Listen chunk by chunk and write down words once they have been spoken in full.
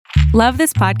Love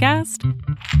this podcast?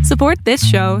 Support this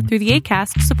show through the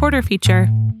Acast supporter feature.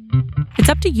 It's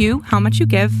up to you how much you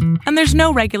give, and there's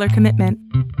no regular commitment.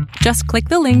 Just click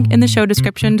the link in the show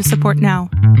description to support now.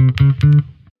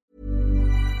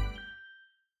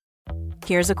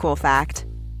 Here's a cool fact.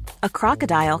 A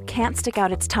crocodile can't stick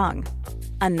out its tongue.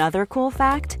 Another cool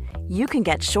fact, you can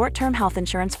get short-term health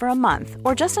insurance for a month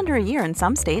or just under a year in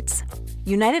some states.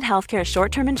 United Healthcare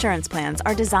short-term insurance plans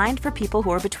are designed for people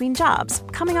who are between jobs,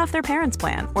 coming off their parents'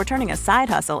 plan, or turning a side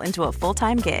hustle into a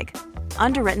full-time gig.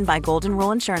 Underwritten by Golden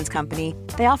Rule Insurance Company,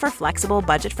 they offer flexible,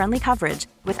 budget-friendly coverage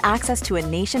with access to a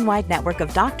nationwide network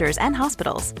of doctors and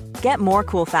hospitals. Get more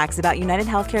cool facts about United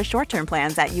Healthcare short-term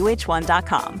plans at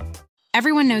uh1.com.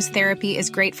 Everyone knows therapy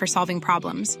is great for solving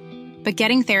problems, but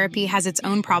getting therapy has its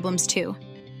own problems too,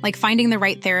 like finding the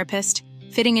right therapist,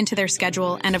 fitting into their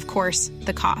schedule, and of course,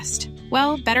 the cost.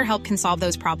 Well, BetterHelp can solve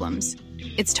those problems.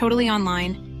 It's totally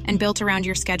online and built around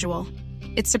your schedule.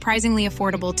 It's surprisingly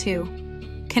affordable too.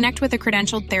 Connect with a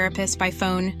credentialed therapist by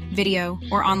phone, video,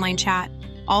 or online chat,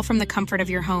 all from the comfort of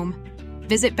your home.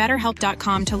 Visit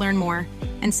BetterHelp.com to learn more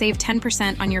and save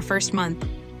 10% on your first month.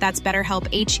 That's BetterHelp,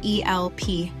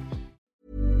 H-E-L-P.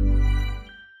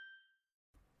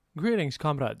 Greetings,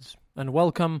 comrades, and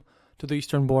welcome to the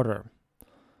Eastern Border.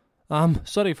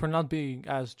 Sorry for not being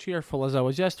as cheerful as I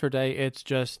was yesterday. It's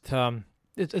just,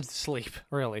 it's sleep,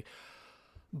 really.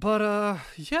 But,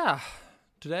 yeah,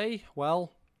 today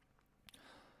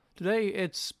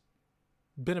it's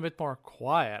been a bit more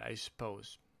quiet, I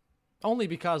suppose. Only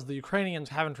because the Ukrainians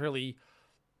haven't really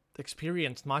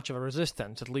experienced much of a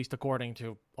resistance, at least according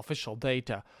to official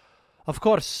data. Of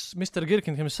course, Mr.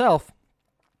 Girkin himself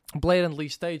blatantly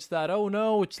states that, oh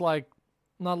no, it's not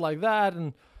like that,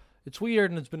 and it's weird,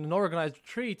 and it's been an organized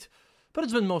retreat, but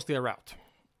it's been mostly a rout.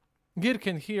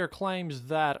 Girkin here claims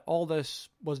that all this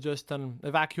was just an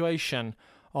evacuation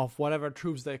of whatever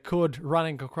troops they could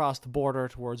running across the border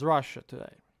towards Russia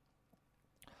today.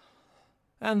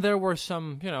 And there were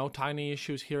some, tiny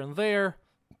issues here and there,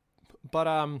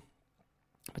 but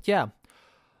yeah.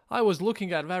 I was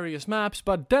looking at various maps,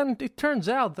 but then it turns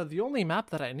out that the only map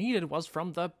that I needed was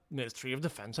from the Ministry of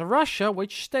Defense of Russia,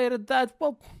 which stated that,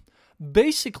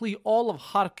 basically all of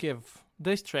Kharkiv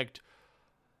district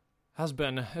has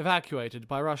been evacuated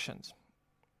by Russians.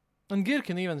 And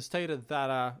Girkin even stated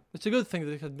that it's a good thing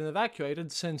that it had been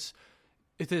evacuated, since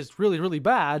it is really, really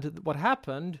bad what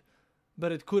happened,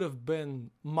 but it could have been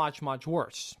much, much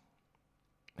worse.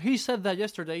 He said that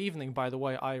yesterday evening, by the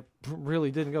way. I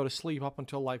really didn't go to sleep up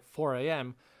until 4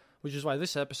 a.m., which is why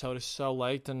this episode is so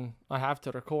late, and I have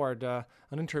to record an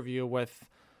interview with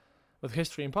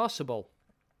History Impossible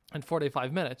in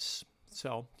 45 minutes.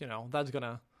 So, that's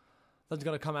gonna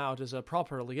come out as a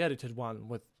properly edited one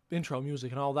with intro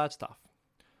music and all that stuff.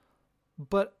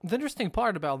 But the interesting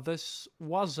part about this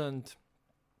wasn't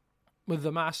with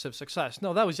the massive success.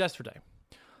 No, that was yesterday.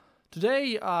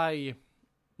 Today, I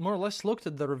more or less looked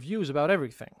at the reviews about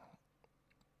everything.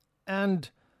 And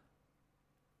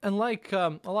like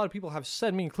a lot of people have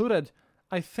said, me included,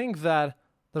 I think that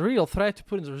the real threat to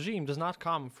Putin's regime does not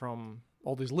come from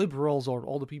all these liberals or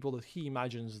all the people that he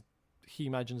imagines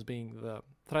being the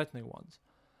threatening ones.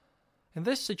 In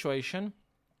this situation,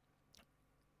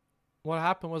 what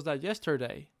happened was that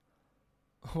yesterday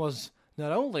was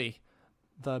not only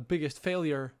the biggest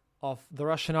failure of the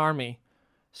Russian army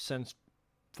since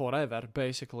forever,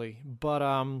 basically, but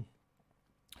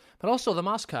also the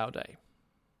Moscow Day.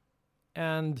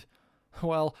 And,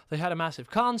 they had a massive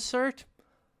concert,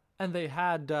 and they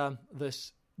had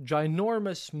this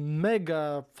ginormous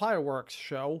mega fireworks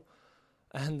show,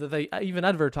 and they even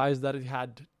advertised that it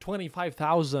had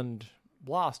 25,000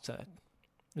 blasts in it.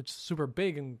 It's super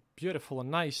big and beautiful and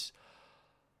nice.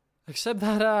 Except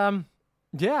that,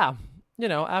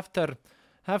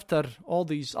 after all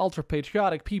these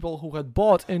ultra-patriotic people who had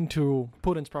bought into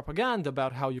Putin's propaganda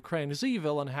about how Ukraine is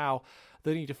evil and how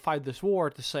they need to fight this war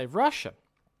to save Russia,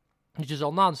 which is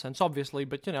all nonsense, obviously,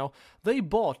 but, they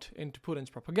bought into Putin's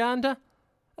propaganda,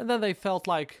 and then they felt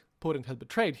like Putin had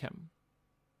betrayed him.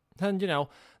 And, the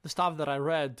stuff that I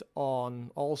read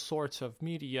on all sorts of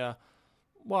media,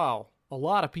 a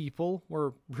lot of people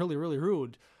were really, really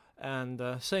rude and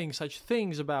saying such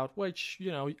things about which,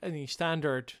 any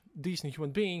standard, decent human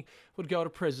being would go to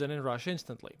prison in Russia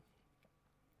instantly.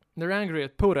 They're angry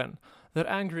at Putin. They're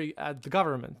angry at the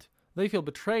government. They feel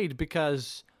betrayed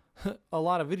because a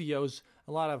lot of videos,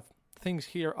 a lot of things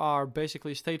here are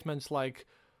basically statements like,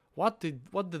 what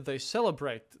did they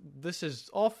celebrate? This is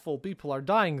awful. People are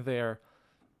dying there.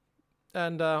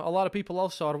 And a lot of people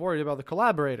also are worried about the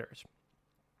collaborators.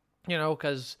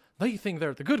 Because they think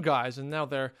they're the good guys, and now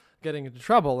they're getting into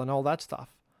trouble and all that stuff.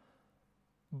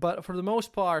 But for the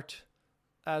most part,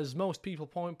 as most people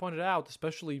pointed out,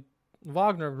 especially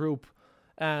Wagner Group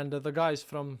and the guys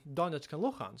from Donetsk and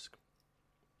Luhansk,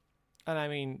 and I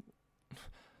mean,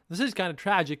 this is kind of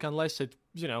tragic unless it,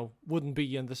 wouldn't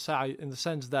be in the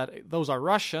sense that those are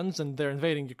Russians and they're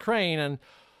invading Ukraine,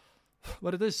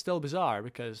 but it is still bizarre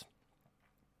because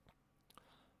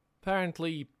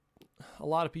apparently a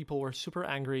lot of people were super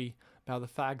angry about the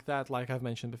fact that, like I've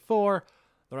mentioned before,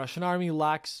 the Russian army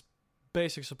lacks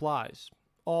basic supplies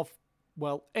of,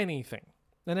 anything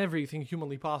and everything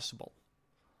humanly possible.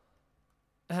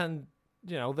 And,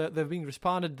 they've been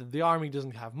responded that the army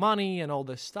doesn't have money and all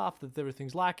this stuff, that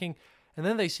everything's lacking. And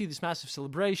then they see this massive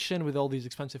celebration with all these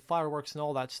expensive fireworks and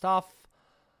all that stuff.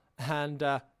 And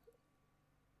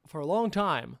for a long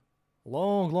time,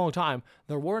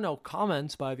 there were no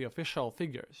comments by the official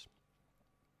figures.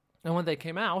 And when they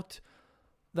came out,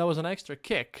 that was an extra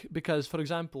kick because, for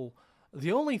example,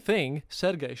 the only thing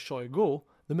Sergei Shoigu,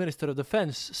 the Minister of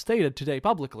Defense, stated today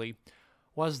publicly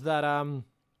was that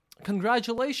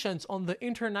congratulations on the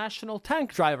International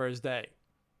Tank Drivers Day.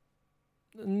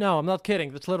 No, I'm not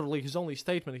kidding. That's literally his only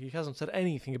statement. He hasn't said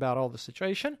anything about all the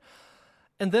situation.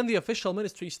 And then the official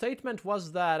ministry statement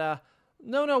was that,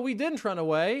 no, we didn't run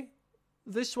away.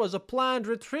 This was a planned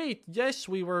retreat. Yes,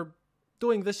 we were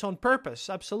doing this on purpose.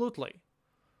 Absolutely.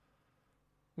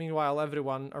 Meanwhile,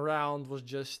 everyone around was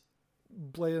just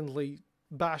blatantly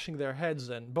bashing their heads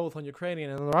in, both on Ukrainian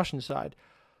and on the Russian side.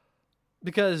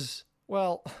 Because,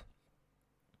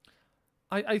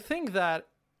 I think that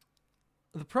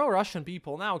the pro-Russian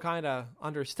people now kind of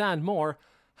understand more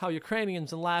how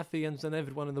Ukrainians and Latvians and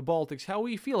everyone in the Baltics, how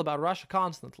we feel about Russia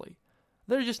constantly.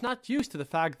 They're just not used to the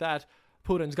fact that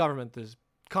Putin's government is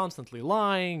constantly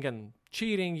lying and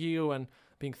cheating you and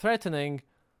being threatening.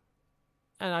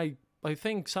 And I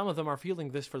think some of them are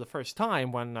feeling this for the first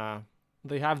time when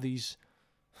they have these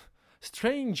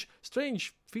strange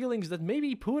feelings that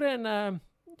maybe Putin,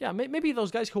 maybe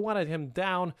those guys who wanted him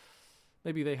down,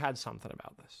 maybe they had something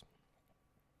about this.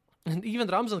 And even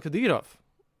Ramzan Kadyrov,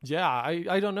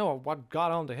 I don't know what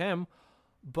got onto him,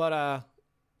 but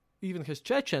even his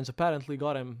Chechens apparently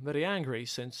got him very angry,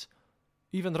 since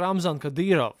even Ramzan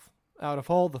Kadyrov, out of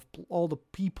all the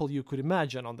people you could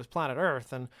imagine on this planet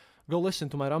Earth, and go listen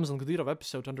to my Ramzan Kadyrov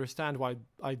episode to understand why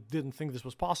I didn't think this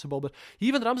was possible, but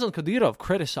even Ramzan Kadyrov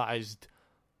criticized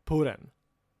Putin.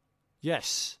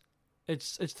 Yes,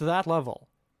 it's to that level.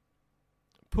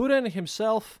 Putin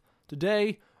himself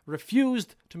today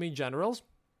refused to meet generals.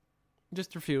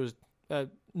 Just refused.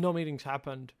 No meetings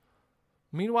happened.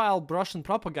 Meanwhile, Russian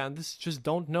propagandists just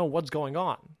don't know what's going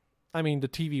on. I mean, the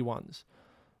TV ones.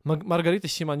 Margarita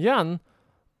Simonyan,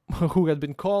 who had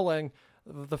been calling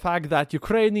the fact that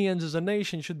Ukrainians as a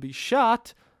nation should be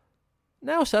shot,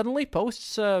 now suddenly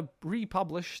posts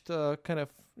republished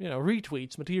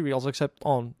retweets materials, except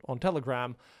on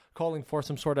Telegram, calling for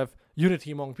some sort of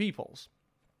unity among peoples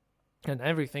and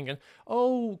everything. And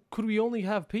could we only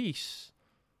have peace?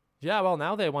 Yeah, well,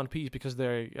 now they want peace because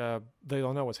they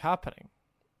don't know what's happening.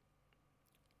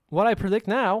 What I predict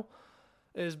now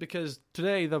is, because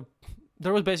today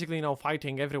there was basically no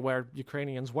fighting everywhere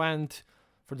Ukrainians went.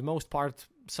 For the most part,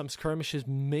 some skirmishes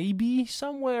maybe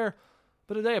somewhere,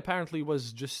 but today apparently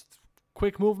was just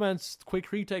quick movements,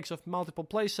 quick retakes of multiple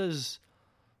places,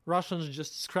 Russians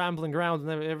just scrambling around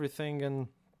and everything, and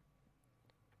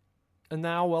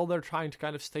now, they're trying to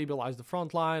kind of stabilize the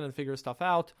front line and figure stuff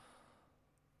out.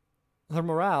 Their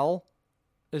morale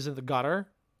is in the gutter.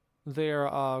 They're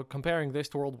comparing this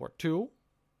to World War II.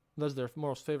 That's their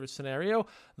most favorite scenario.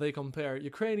 They compare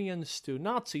Ukrainians to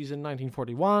Nazis in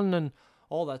 1941 and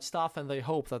all that stuff, and they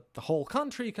hope that the whole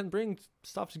country can bring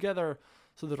stuff together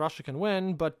so that Russia can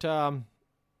win. But,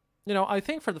 I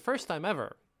think for the first time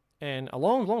ever in a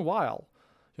long, long while,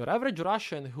 your average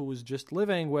Russian who is just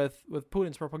living with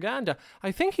Putin's propaganda,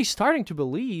 I think he's starting to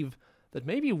believe that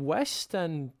maybe West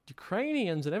and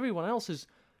Ukrainians and everyone else is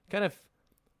kind of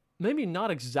maybe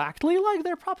not exactly like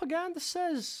their propaganda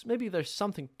says. Maybe there's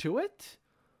something to it.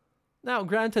 Now,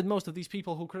 granted, most of these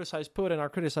people who criticize Putin are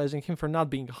criticizing him for not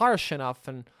being harsh enough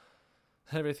and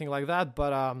everything like that,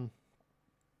 but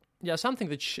something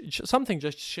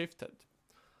just shifted.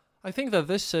 I think that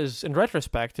this is, in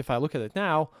retrospect, if I look at it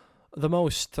now, the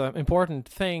most important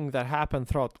thing that happened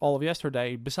throughout all of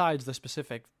yesterday, besides the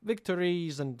specific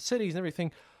victories and cities and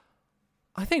everything.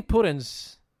 I think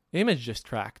Putin's image just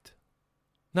cracked.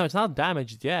 No, it's not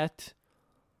damaged yet,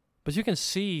 but you can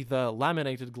see the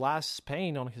laminated glass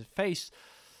pane on his face.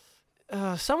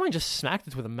 Someone just smacked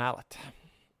it with a mallet.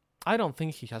 I don't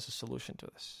think he has a solution to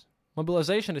this.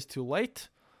 Mobilization is too late,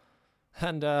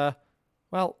 and,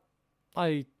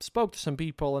 I spoke to some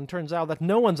people, and turns out that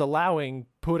no one's allowing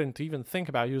Putin to even think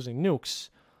about using nukes,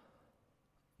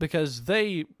 because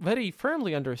they very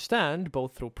firmly understand,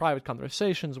 both through private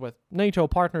conversations with NATO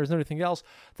partners and everything else,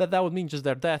 that would mean just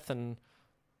their death, and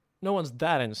no one's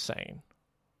that insane.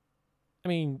 I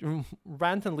mean,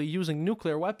 randomly using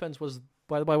nuclear weapons was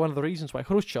by one of the reasons why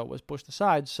Khrushchev was pushed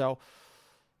aside, so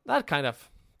that kind of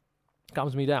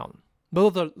calms me down.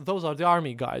 Those are the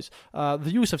army guys. The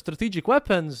use of strategic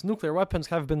weapons, nuclear weapons,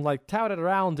 have been touted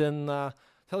around in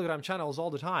Telegram channels all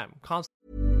the time.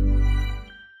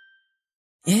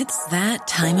 It's that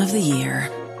time of the year.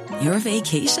 Your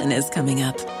vacation is coming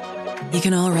up. You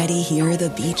can already hear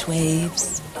the beach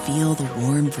waves, feel the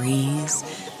warm breeze,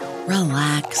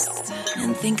 relax,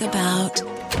 and think about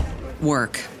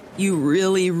work. You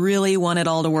really, really want it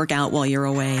all to work out while you're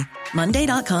away.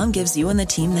 Monday.com gives you and the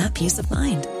team that peace of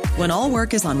mind. When all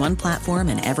work is on one platform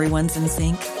and everyone's in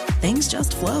sync, things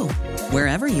just flow.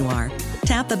 Wherever you are,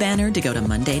 tap the banner to go to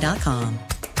Monday.com.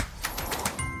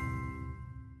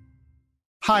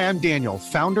 Hi, I'm Daniel,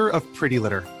 founder of Pretty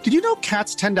Litter. Did you know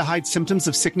cats tend to hide symptoms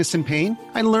of sickness and pain?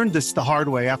 I learned this the hard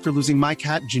way after losing my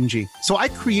cat, Gingy. So I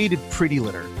created Pretty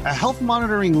Litter, a health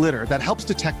monitoring litter that helps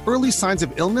detect early signs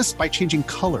of illness by changing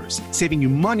colors, saving you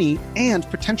money and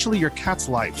potentially your cat's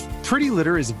life. Pretty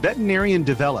Litter is veterinarian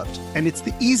developed, and it's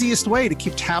the easiest way to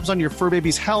keep tabs on your fur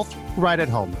baby's health right at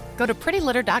home. Go to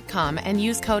prettylitter.com and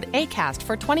use code ACAST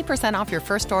for 20% off your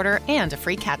first order and a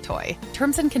free cat toy.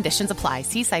 Terms and conditions apply.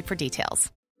 See site for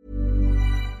details.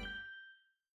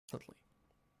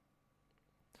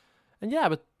 And yeah,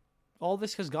 but all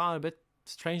this has gone a bit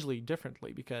strangely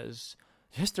differently, because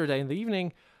yesterday in the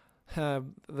evening,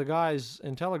 the guys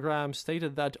in Telegram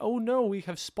stated that, oh no, we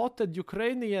have spotted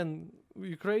Ukrainian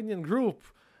group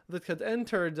that had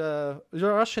entered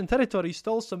Russian territory,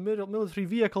 stole some military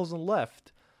vehicles and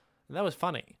left. And that was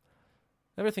funny.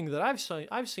 Everything that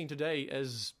I've seen today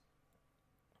is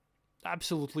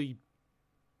absolutely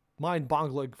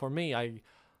mind-boggling for me.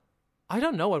 I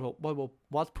don't know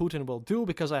what Putin will do,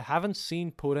 because I haven't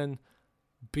seen Putin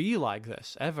be like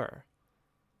this ever.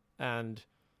 And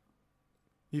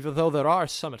even though there are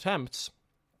some attempts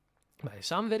by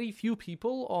some very few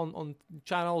people on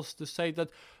channels to say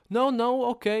that no,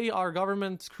 okay, our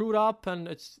government screwed up and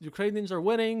it's Ukrainians are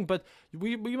winning, but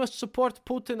we must support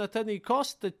Putin at any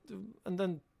cost. And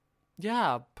then,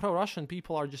 yeah, pro-Russian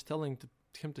people are just telling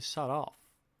him to shut off.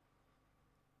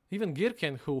 Even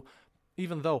Girkin, who,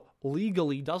 even though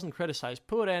legally doesn't criticize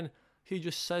Putin, he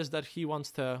just says that he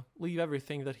wants to leave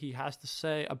everything that he has to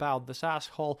say about this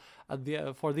asshole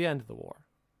for the end of the war.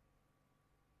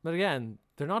 But again,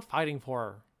 they're not fighting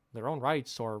for their own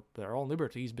rights or their own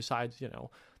liberties. Besides,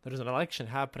 there's an election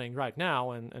happening right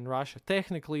now in Russia.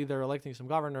 Technically, they're electing some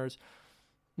governors.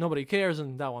 Nobody cares,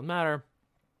 and that won't matter.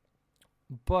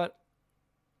 But,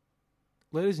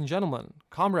 ladies and gentlemen,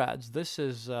 comrades, this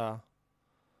is going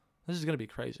to be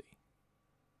crazy.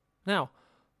 Now,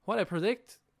 what I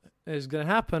predict is going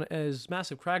to happen is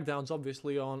massive crackdowns,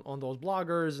 obviously, on those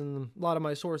bloggers, and a lot of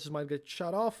my sources might get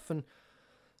shut off, and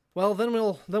well, then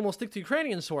we'll stick to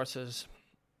Ukrainian sources.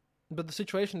 But the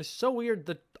situation is so weird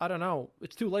that, I don't know,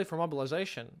 it's too late for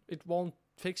mobilization. It won't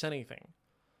fix anything.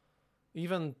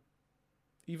 Even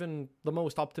the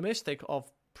most optimistic of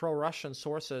pro-Russian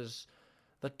sources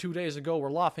that 2 days ago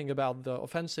were laughing about the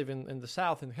offensive in the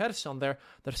south, in Kherson, they're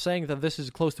saying that this is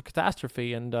close to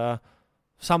catastrophe and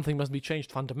something must be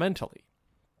changed fundamentally.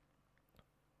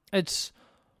 It's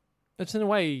in a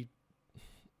way,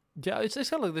 yeah, it's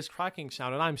kind of like this cracking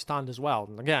sound, and I'm stunned as well.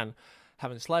 And again,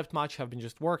 haven't slept much, have been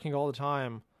just working all the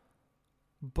time.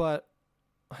 But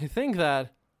I think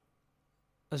that,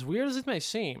 as weird as it may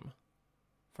seem,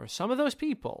 for some of those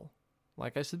people,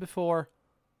 like I said before,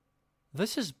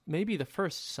 this is maybe the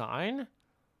first sign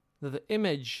that the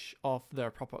image of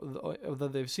that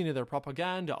they've seen in their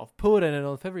propaganda of Putin and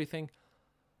of everything,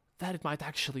 that it might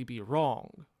actually be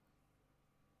wrong.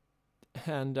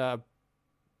 And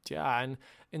and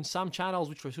in some channels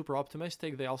which were super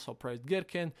optimistic, they also praised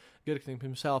Girkin. Girkin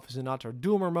himself is in utter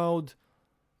doomer mode,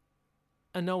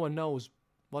 and no one knows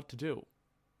what to do.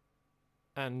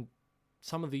 And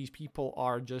some of these people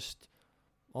are just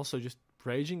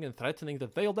raging and threatening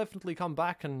that they'll definitely come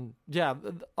back. And yeah,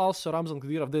 also Ramzan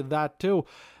Kadyrov did that too.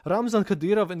 Ramzan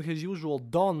Kadyrov, in his usual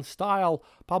Don style,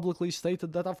 publicly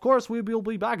stated that, of course, we will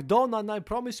be back, Don, and I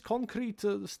promise concrete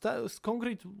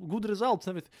good results.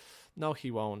 No,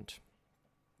 he won't.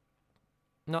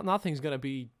 Nothing's going to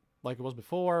be like it was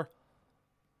before.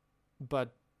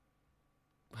 But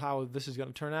how this is going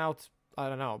to turn out, I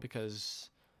don't know, because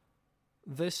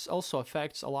this also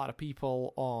affects a lot of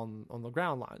people on the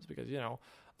ground lines, because,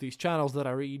 these channels that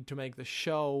I read to make the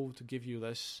show, to give you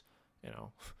this,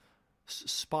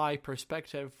 spy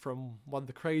perspective from what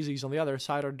the crazies on the other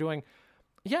side are doing.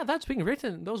 Yeah, that's being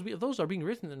written. Those are being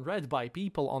written and read by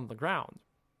people on the ground.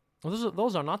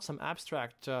 Those are not some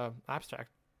abstract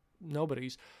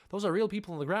nobodies. Those are real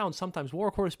people on the ground. Sometimes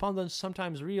war correspondents.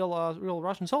 Sometimes real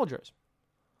Russian soldiers.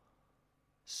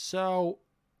 So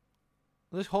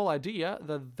this whole idea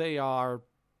that they are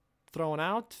thrown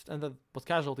out and that what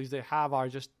casualties they have are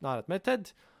just not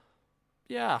admitted,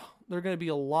 yeah, there are going to be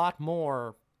a lot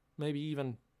more, maybe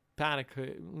even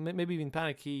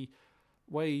panicky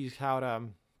ways how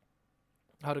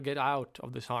to get out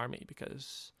of this army,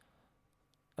 because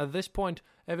at this point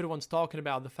everyone's talking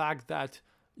about the fact that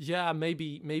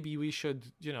maybe we should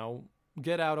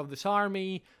get out of this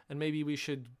army and maybe we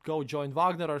should go join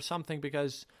Wagner or something,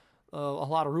 because a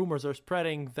lot of rumors are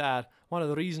spreading that one of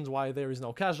the reasons why there is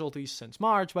no casualties since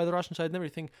March by the Russian side and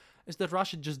everything is that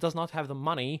Russia just does not have the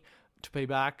money to pay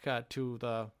back to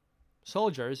the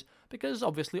soldiers, because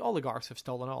obviously oligarchs have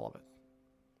stolen all of it.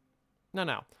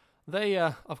 Now, they,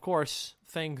 of course,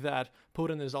 think that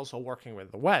Putin is also working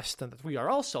with the West and that we are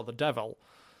also the devil.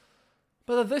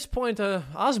 But at this point,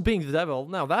 us being the devil,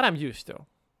 now that I'm used to.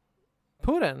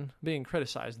 Putin being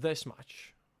criticized this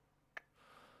much,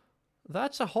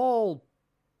 that's a whole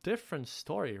different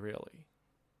story, really.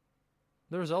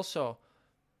 There's also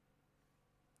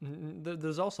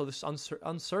this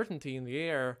uncertainty in the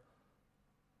air,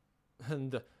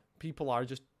 and people are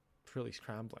just really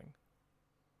scrambling.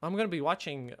 I'm going to be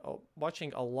watching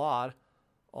a lot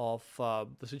of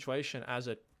the situation as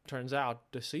it turns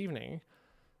out this evening,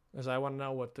 as I want to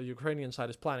know what the Ukrainian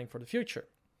side is planning for the future.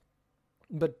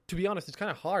 But to be honest, it's kind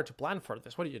of hard to plan for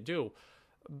this. What do you do?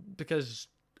 Because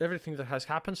everything that has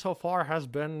happened so far has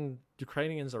been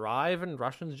Ukrainians arrive and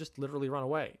Russians just literally run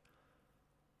away.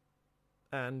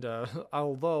 And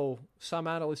although some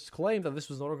analysts claim that this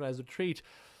was an organized retreat,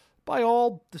 by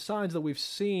all the signs that we've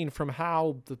seen from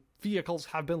how the vehicles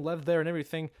have been left there and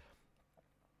everything,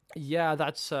 yeah,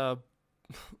 that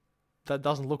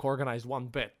doesn't look organized one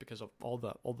bit because of all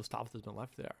the stuff that's been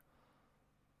left there.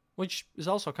 Which is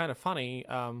also kind of funny,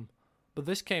 but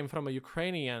this came from a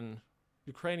Ukrainian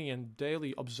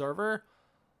Daily Observer.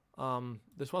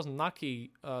 This wasn't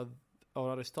Naki or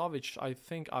Arestovich. I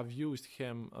think I've used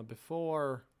him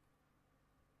before.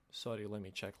 Sorry, let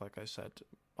me check. Like I said,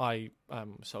 I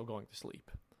am so going to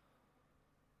sleep.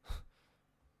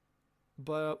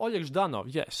 But Oleg Zhdanov,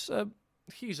 yes,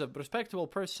 he's a respectable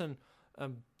person.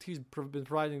 He's been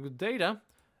providing good data,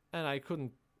 and I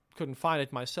couldn't find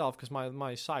it myself because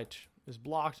my site is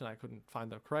blocked and I couldn't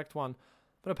find the correct one.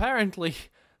 But apparently,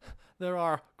 there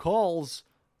are calls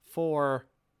for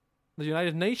the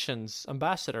United Nations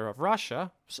ambassador of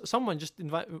Russia. Someone just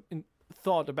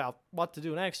thought about what to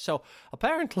do next. So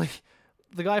apparently,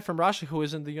 the guy from Russia who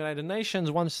is in the United Nations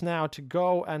wants now to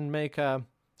go and make a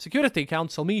Security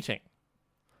Council meeting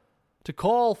to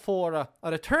call for a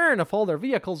return of all their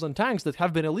vehicles and tanks that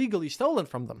have been illegally stolen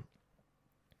from them.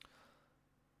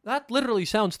 That literally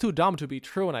sounds too dumb to be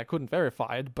true, and I couldn't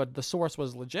verify it, but the source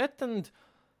was legit, and,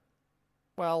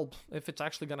 well, if it's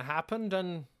actually going to happen,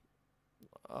 then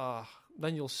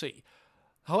you'll see.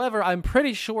 However, I'm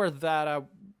pretty sure that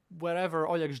wherever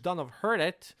Oleg Zhdanov heard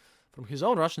it, from his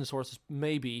own Russian sources,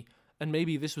 maybe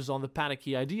this was on the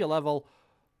panicky idea level,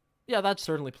 yeah, that's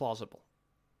certainly plausible.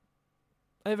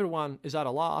 Everyone is at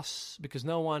a loss because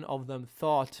no one of them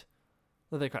thought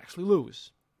that they could actually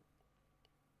lose.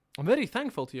 I'm very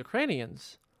thankful to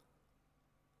Ukrainians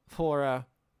for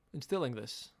instilling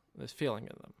this feeling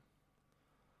in them.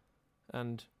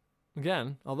 And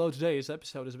again, although today's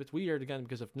episode is a bit weird, again,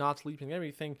 because of not sleeping and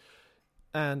everything,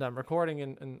 and I'm recording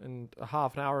in a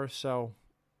half an hour, so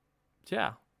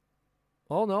yeah.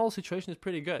 All in all, the situation is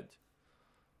pretty good.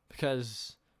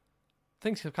 Because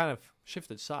things have kind of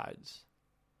shifted sides.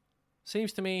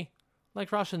 Seems to me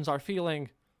like Russians are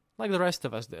feeling like the rest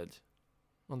of us did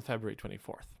on February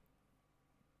 24th.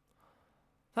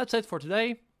 That's it for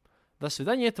today. До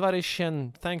свидания, товарищи,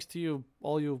 and thanks to you,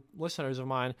 all you listeners of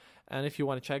mine. And if you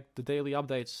want to check the daily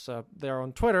updates, they're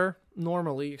on Twitter,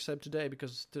 normally, except today,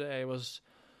 because today I was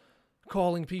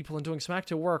calling people and doing some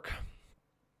active work.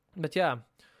 But yeah,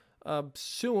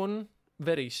 soon,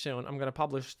 very soon, I'm going to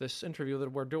publish this interview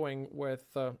that we're doing with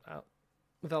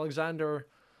Alexander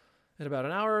in about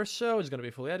an hour or so. It's going to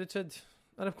be fully edited.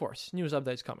 And of course, news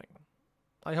updates coming.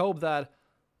 I hope that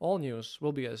all news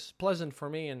will be as pleasant for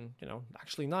me and,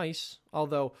 actually nice,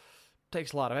 although it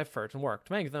takes a lot of effort and work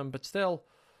to make them, but still,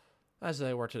 as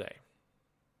they were today.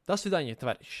 До свидания,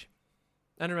 товарищи.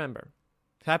 And remember,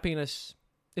 happiness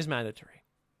is mandatory.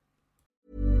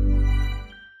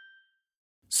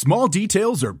 Small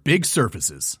details are big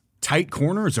surfaces. Tight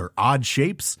corners are odd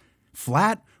shapes.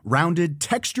 Flat, rounded,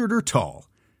 textured, or tall.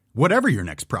 Whatever your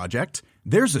next project,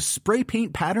 there's a spray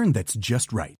paint pattern that's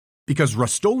just right. Because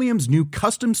Rust-Oleum's new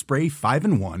Custom Spray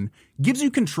 5-in-1 gives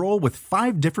you control with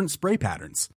 5 different spray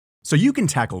patterns. So you can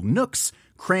tackle nooks,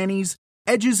 crannies,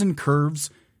 edges, and curves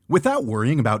without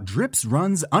worrying about drips,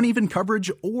 runs, uneven coverage,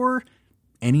 or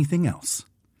anything else.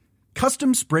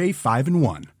 Custom Spray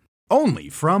 5-in-1. Only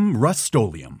from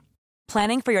Rust-Oleum.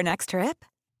 Planning for your next trip?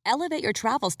 Elevate your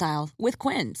travel style with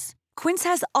Quince. Quince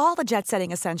has all the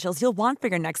jet-setting essentials you'll want for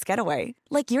your next getaway,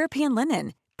 like European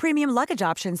linen, premium luggage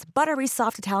options, buttery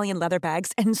soft Italian leather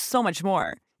bags, and so much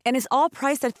more. And is all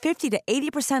priced at 50 to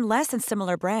 80% less than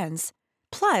similar brands.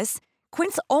 Plus,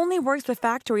 Quince only works with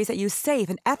factories that use safe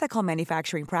and ethical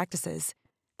manufacturing practices.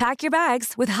 Pack your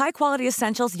bags with high-quality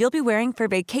essentials you'll be wearing for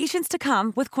vacations to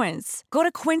come with Quince. Go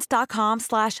to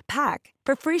quince.com/pack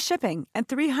for free shipping and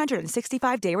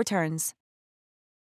 365-day returns.